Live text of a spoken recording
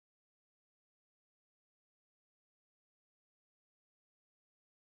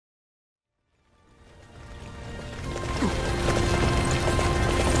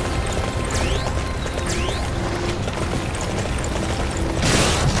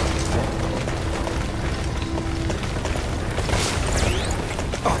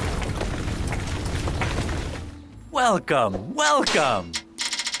Welcome, welcome!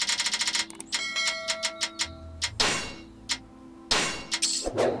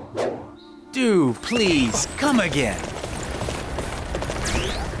 Do please come again.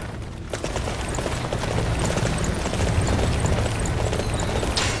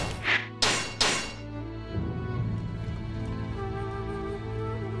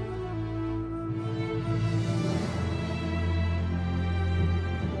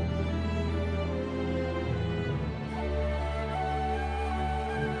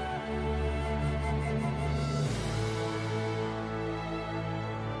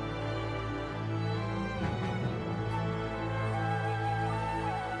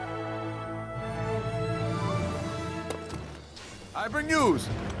 I bring news.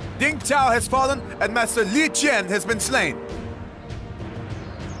 Dingtao has fallen and Master Li Jian has been slain.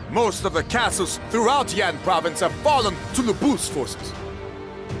 Most of the castles throughout Yan province have fallen to Lu Bu's forces.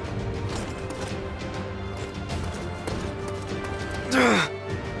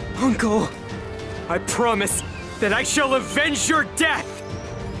 Uncle, I promise that I shall avenge your death!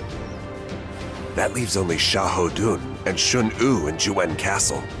 That leaves only Xiahou Dun and Shun Yu in Juwen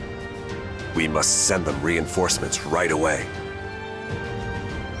Castle. We must send them reinforcements right away.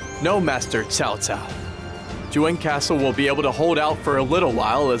 No, Master Cao Cao. Juwen Castle will be able to hold out for a little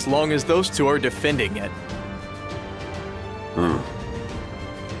while as long as those two are defending it.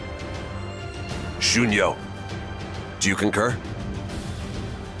 Shunyo, do you concur?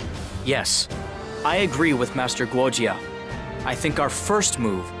 Yes, I agree with Master Guojia. I think our first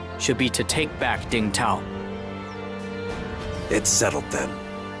move should be to take back Dingtao. It's settled then.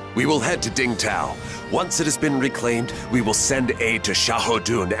 We will head to Dingtao. Once it has been reclaimed, we will send aid to Xiahou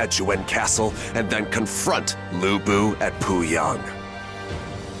Dun at Juwen Castle and then confront Lu Bu at Puyang.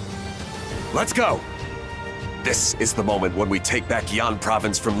 Let's go! This is the moment when we take back Yan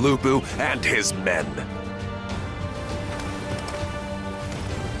province from Lu Bu and his men.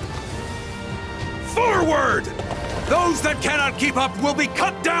 Forward! Those that cannot keep up will be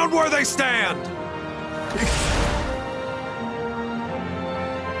cut down where they stand!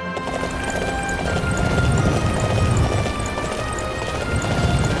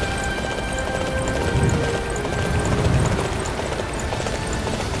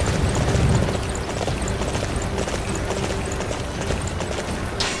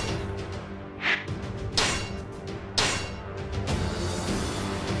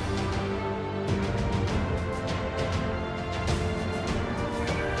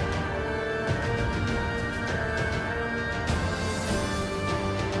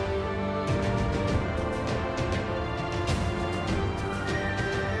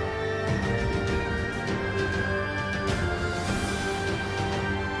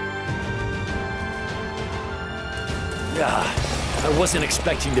 I wasn't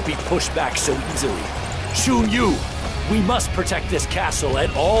expecting to be pushed back so easily. Shun Yu, we must protect this castle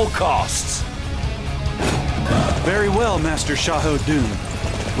at all costs. Very well, Master Xiahou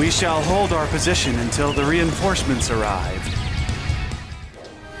Dun. We shall hold our position until the reinforcements arrive.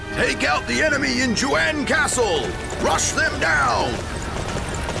 Take out the enemy in Juwen Castle! Rush them down!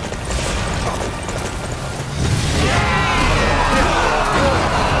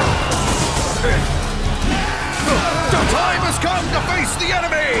 The time has come to face the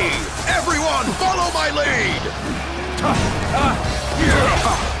enemy! Everyone, follow my lead!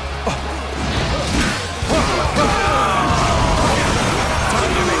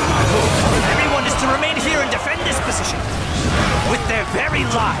 Everyone is to remain here and defend this position with their very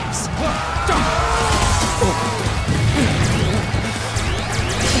lives.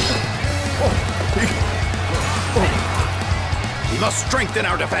 We must strengthen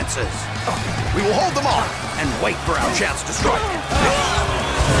our defenses. We will hold them off and wait for our chance to strike.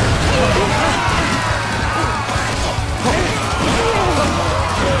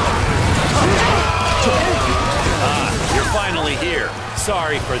 You're finally here.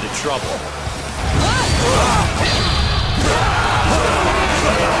 Sorry for the trouble.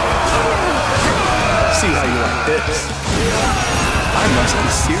 See how you like this. I must be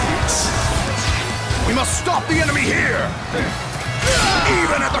serious. We must stop the enemy here!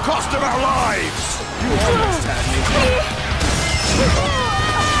 Even at the cost of our lives! You almost had me.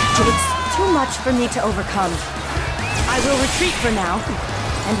 It's too much for me to overcome. I will retreat for now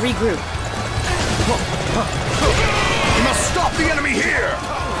and regroup. We must stop the enemy here!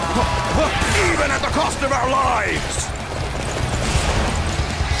 Even at the cost of our lives!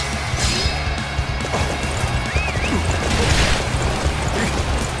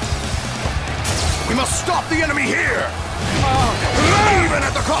 We must stop the enemy here! Even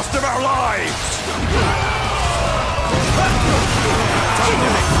at the cost of our lives!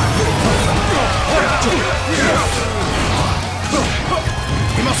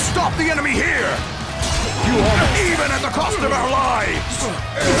 We must stop the enemy here! Even at the cost of our lives!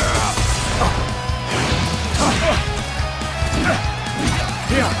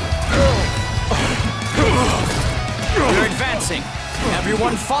 We're advancing.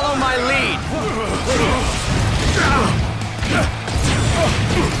 Everyone follow my lead.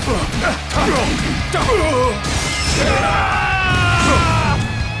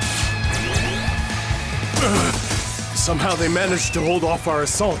 Somehow they managed to hold off our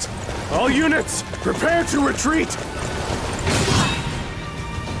assault. All units, prepare to retreat!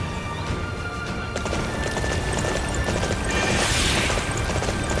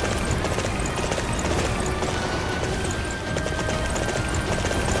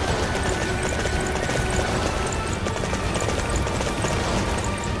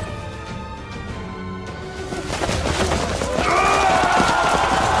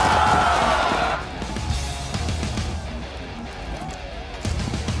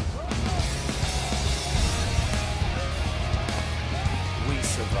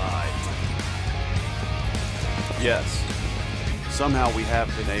 Yes. Somehow we have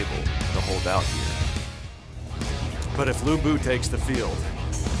been able to hold out here. But if Lu Bu takes the field,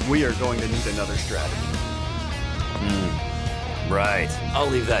 we are going to need another strategy. Right. I'll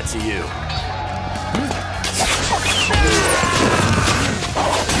leave that to you.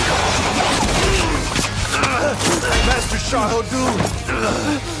 Master Xiahou Dun!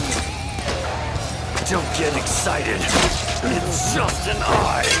 Don't get excited. It's just an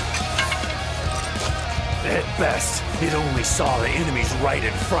eye. At best, it only saw the enemies right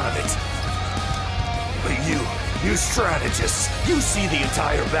in front of it. But you strategists, you see the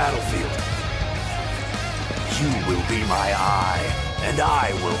entire battlefield. You will be my eye, and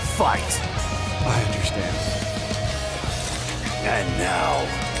I will fight. I understand. And now,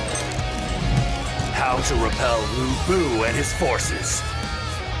 how to repel Lu Bu and his forces.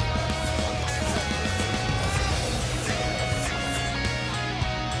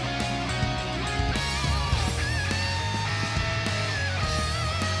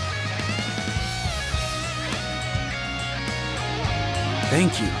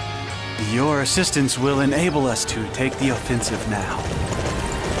 Thank you. Your assistance will enable us to take the offensive now.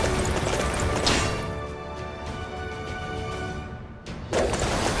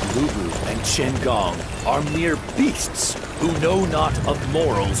 Lu Bu and Chen Gong are mere beasts who know not of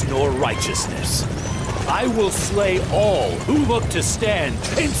morals nor righteousness. I will slay all who look to stand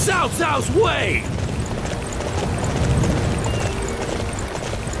in Cao Cao's way!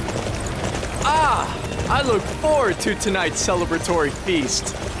 I look forward to tonight's celebratory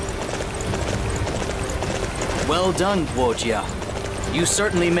feast. Well done, Guojia. You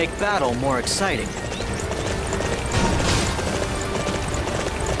certainly make battle more exciting.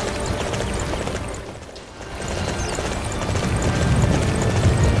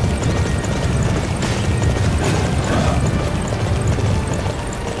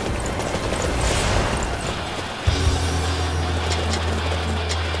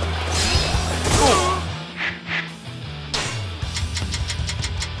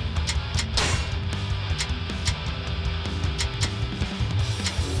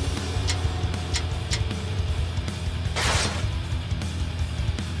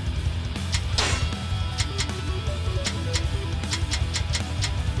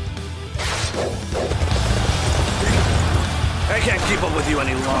 I can't keep up with you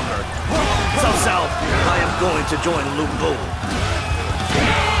any longer. Cao Cao, I am going to join Lu Bu.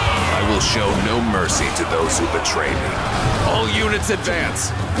 I will show no mercy to those who betray me. All units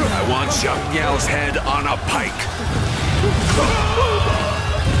advance. I want Zhang Yao's head on a pike.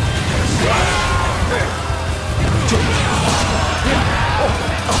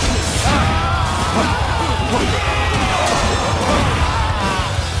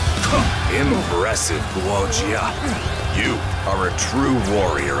 Impressive, Guojia. You are a true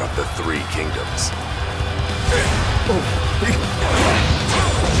warrior of the Three Kingdoms.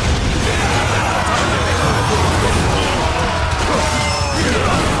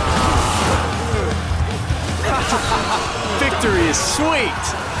 Victory is sweet!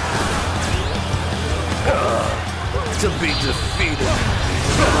 To be defeated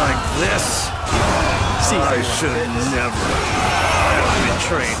like this, I should never have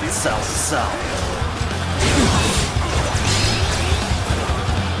betrayed Cao Cao.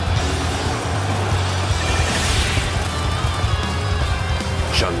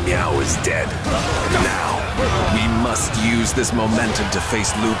 Zhang Yao is dead. Now, we must use this momentum to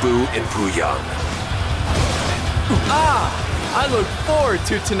face Lu Bu in Puyang. I look forward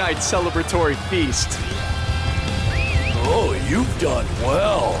to tonight's celebratory feast. Oh, you've done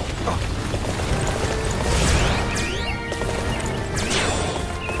well.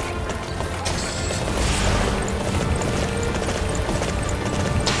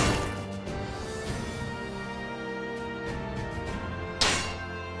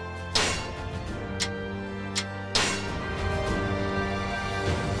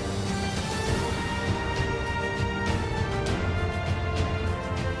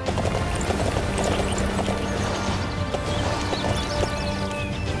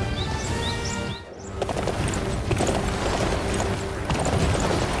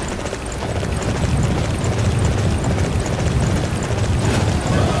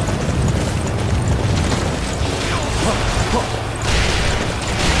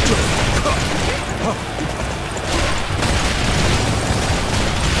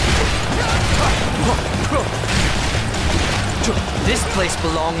 This place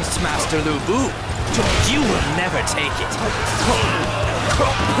belongs to Master Lu Bu. You will never take it.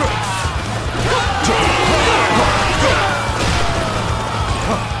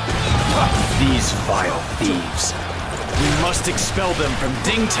 These vile thieves. We must expel them from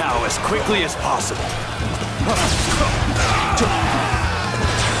Dingtao as quickly as possible.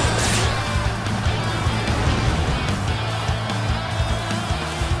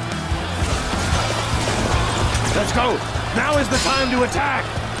 Let's go! Now is the time to attack!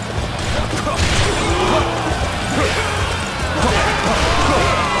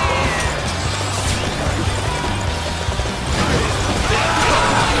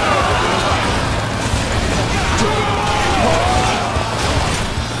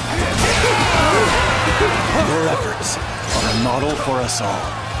 Your efforts are a model for us all.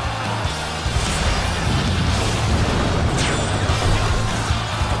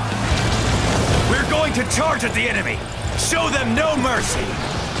 We're going to charge at the enemy! Show them no mercy!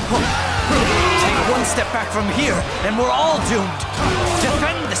 Take one step back from here, and we're all doomed.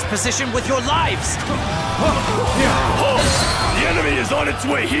 Defend this position with your lives. Halt! The enemy is on its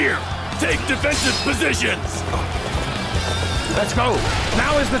way here! Take defensive positions! Let's go!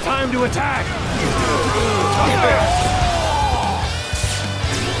 Now is the time to attack!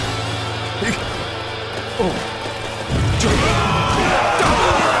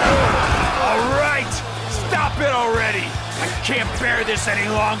 All right! Stop it already! I can't bear this any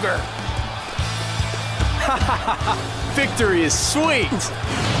longer! Victory is sweet!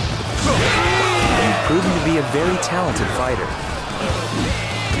 You've proven to be a very talented fighter.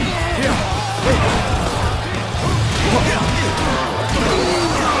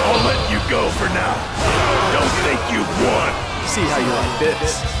 I'll let you go for now. Don't think you've won. See how you like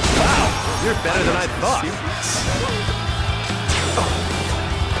this. Wow, you're better than I thought.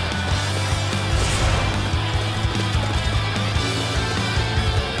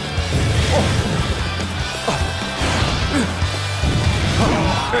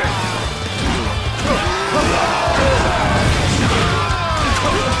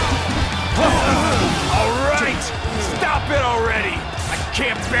 All right! Stop it already! I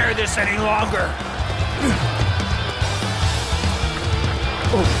can't bear this any longer!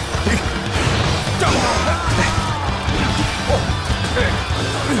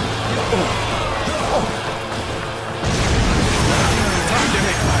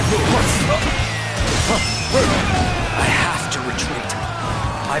 I have to retreat.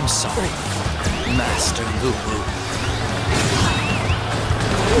 I'm sorry, Master Lu Bu.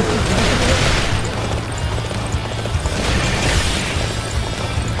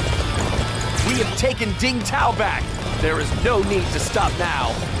 We have taken Dingtao back. There is no need to stop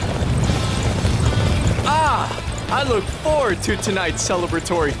now. I look forward to tonight's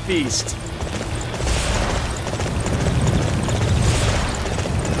celebratory feast.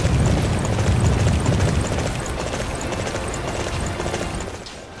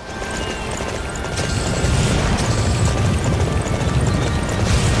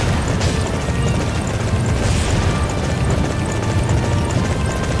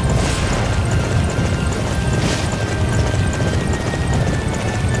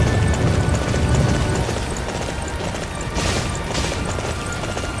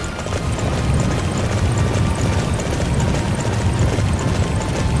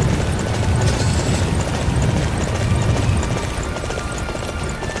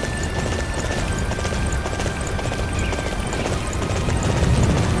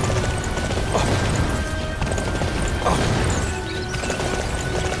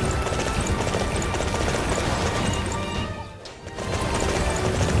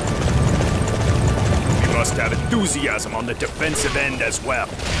 Must have enthusiasm on the defensive end as well.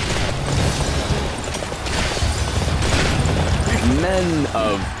 Men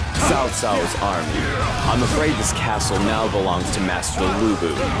of Cao Cao's army, I'm afraid this castle now belongs to Master Lu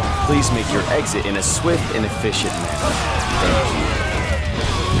Bu. Please make your exit in a swift and efficient manner. Thank you.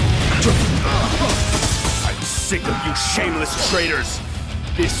 I'm sick of you shameless traitors!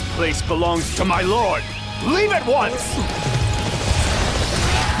 This place belongs to my lord! Leave at once!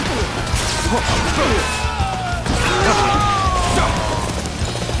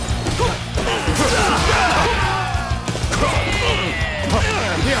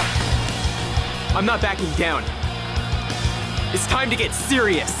 I'm not backing down. It's time to get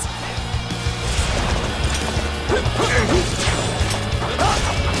serious.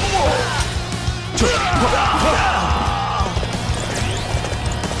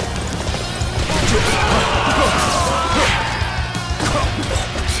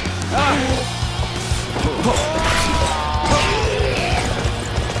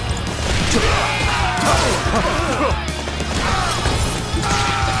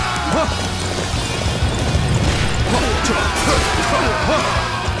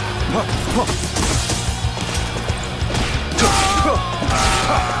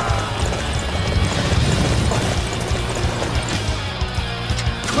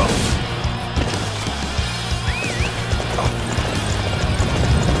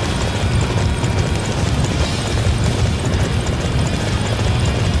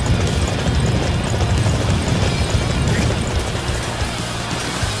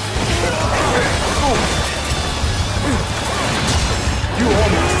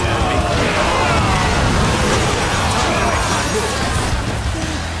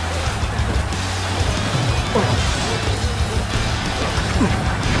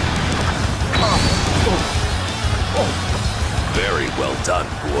 Very well done,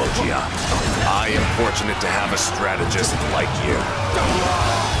 Guojia. I am fortunate to have a strategist like you.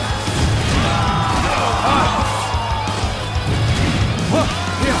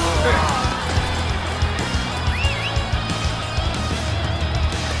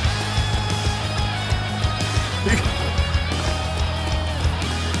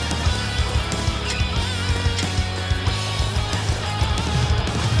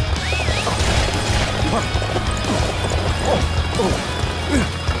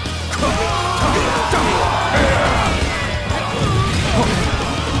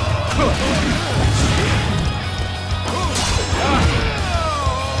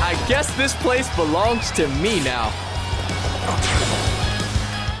 I guess this place belongs to me now.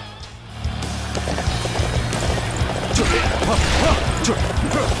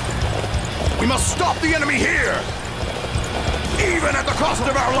 We must stop the enemy here! Even at the cost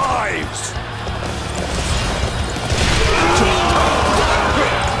of our lives!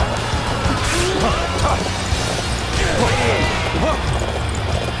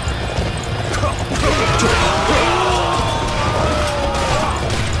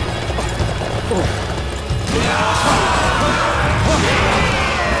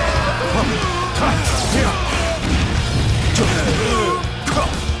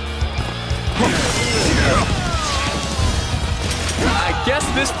 I guess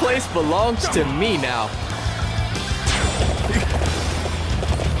this place belongs to me now.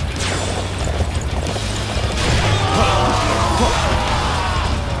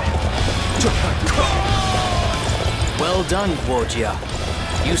 Well done, Guojia.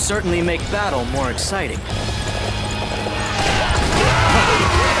 You certainly make battle more exciting.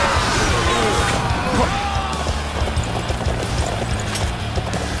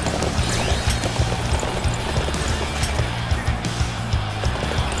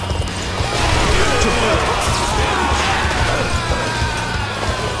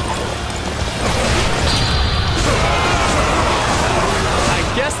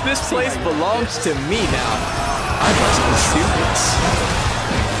 I guess this place belongs to me now. I must pursue this.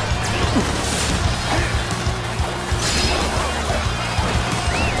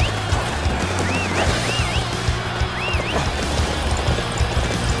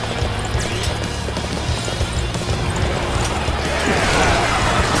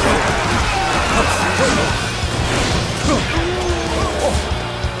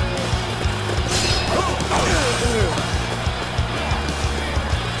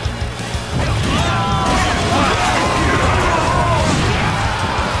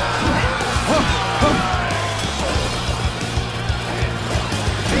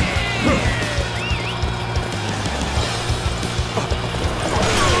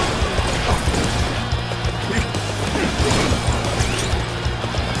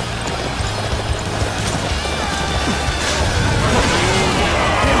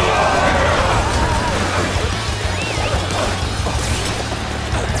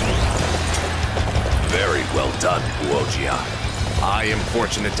 Well done, Guojia. I am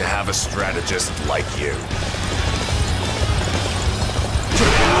fortunate to have a strategist like you.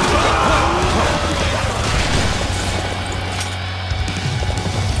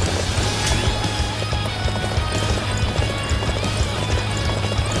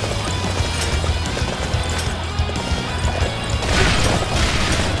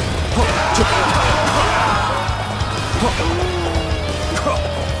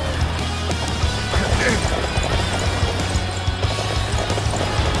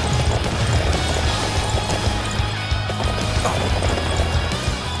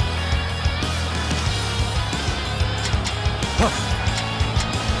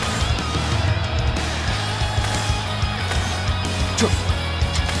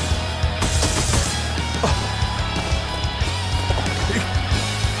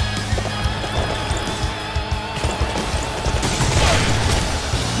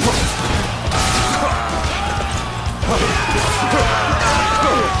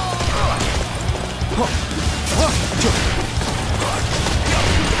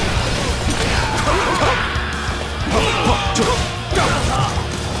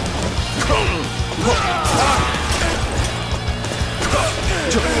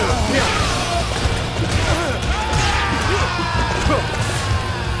 See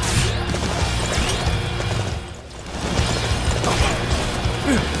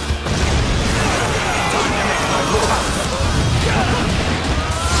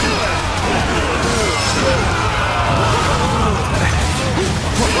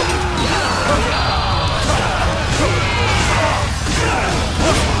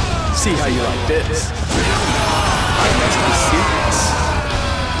how you like this. I must be serious.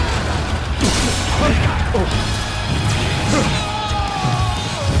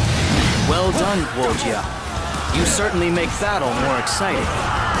 Well done, Guojia. You certainly make battle more exciting.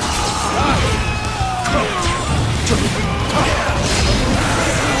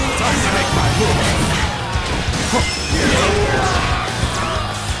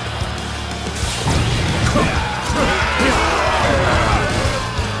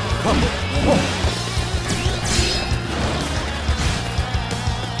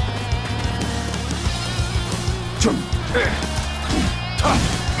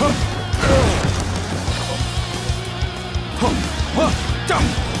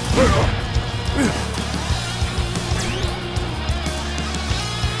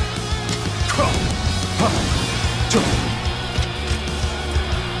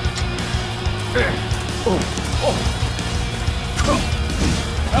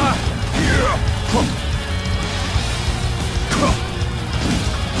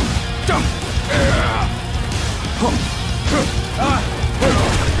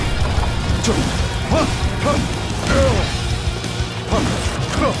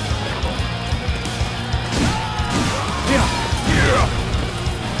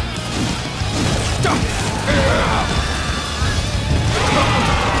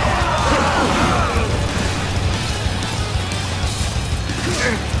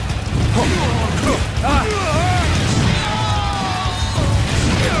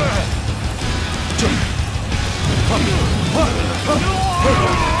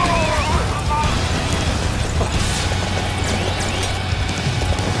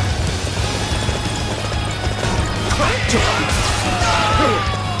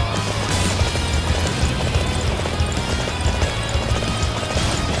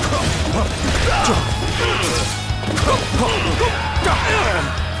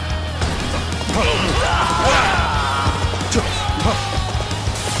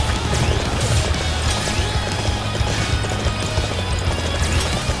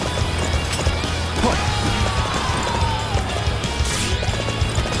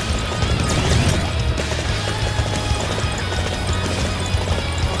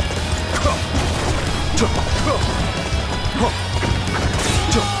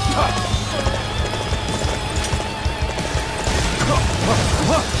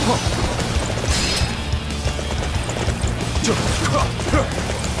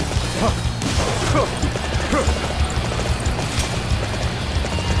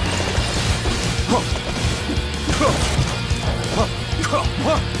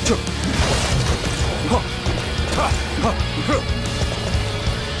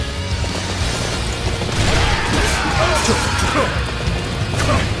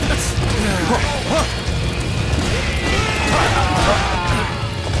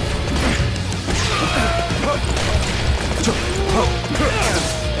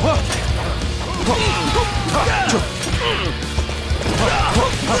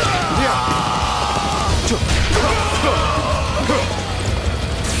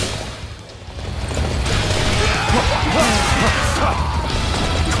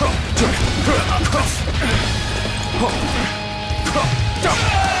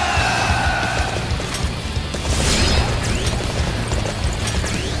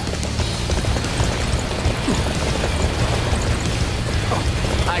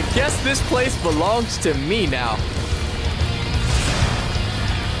 I guess this place belongs to me now.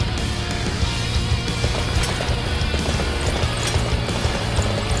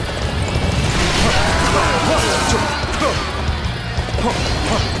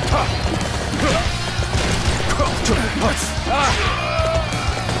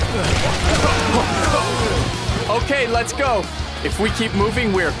 Okay, let's go. If we keep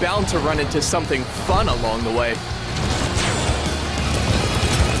moving, we're bound to run into something fun along the way.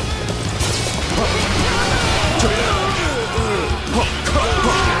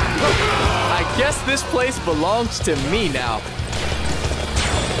 I guess this place belongs to me now.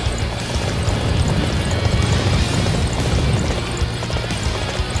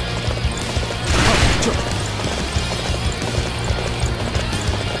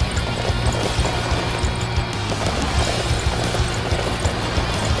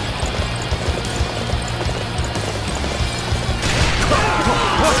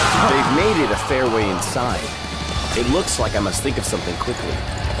 I've made it a fair way inside. It looks like I must think of something quickly.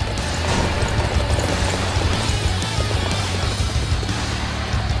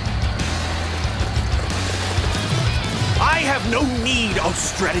 I have no need of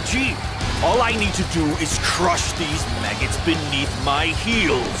strategy. All I need to do is crush these maggots beneath my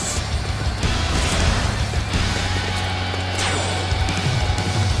heels.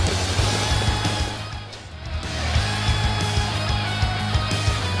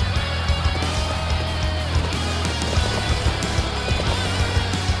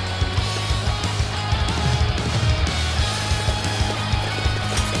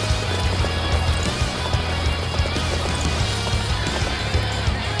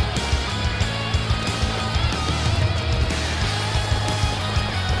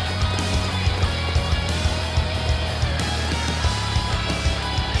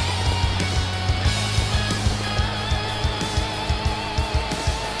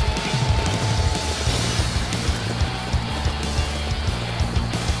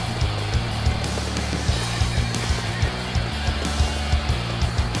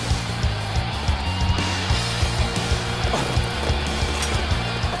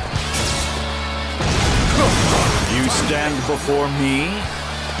 Stand before me?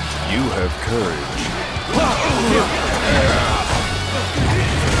 You have courage.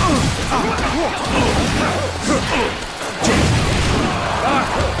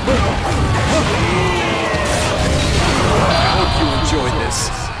 I hope you enjoyed this.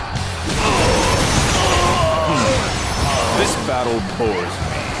 This battle bores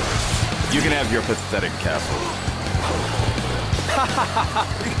me. You can have your pathetic castle.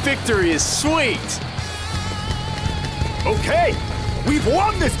 Victory is sweet! Okay, we've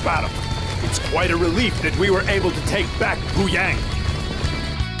won this battle. It's quite a relief that we were able to take back Puyang.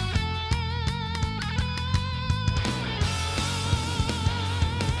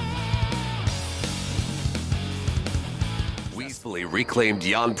 We peacefully reclaimed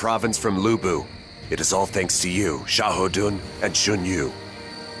Yan province from Lubu. It is all thanks to you, Xiahou and Xun Yu.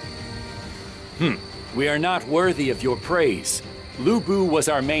 We are not worthy of your praise. Lubu was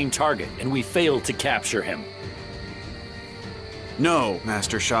our main target, and we failed to capture him. No,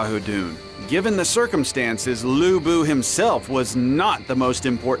 Master Xiahou. Given the circumstances, Lubu himself was not the most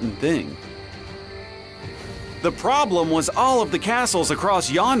important thing. The problem was all of the castles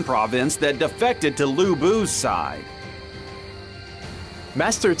across Yan province that defected to Lubu's side.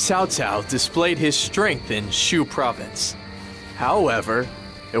 Master Cao Cao displayed his strength in Shu province. However,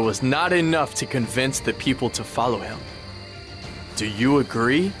 it was not enough to convince the people to follow him. Do you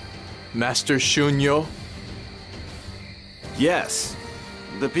agree, Master Xun Yu? Yes,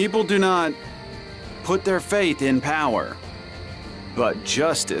 the people do not put their faith in power, but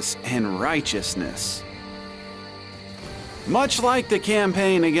justice and righteousness. Much like the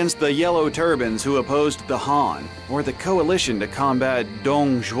campaign against the Yellow Turbans who opposed the Han, or the coalition to combat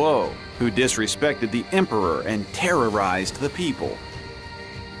Dong Zhuo, who disrespected the Emperor and terrorized the people.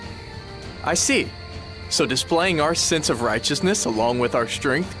 I see. So displaying our sense of righteousness along with our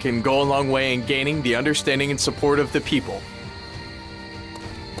strength can go a long way in gaining the understanding and support of the people.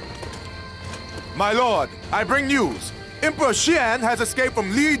 My lord, I bring news. Emperor Xian has escaped from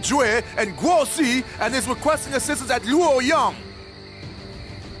Li Jue and Guoxi and is requesting assistance at Luoyang.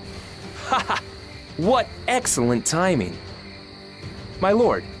 Haha! What excellent timing! My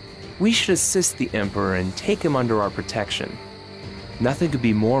lord, we should assist the Emperor and take him under our protection. Nothing could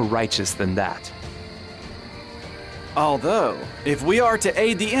be more righteous than that. Although, if we are to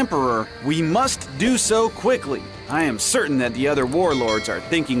aid the Emperor, we must do so quickly. I am certain that the other warlords are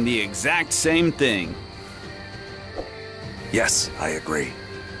thinking the exact same thing. Yes, I agree.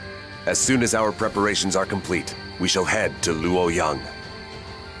 As soon as our preparations are complete, we shall head to Luoyang.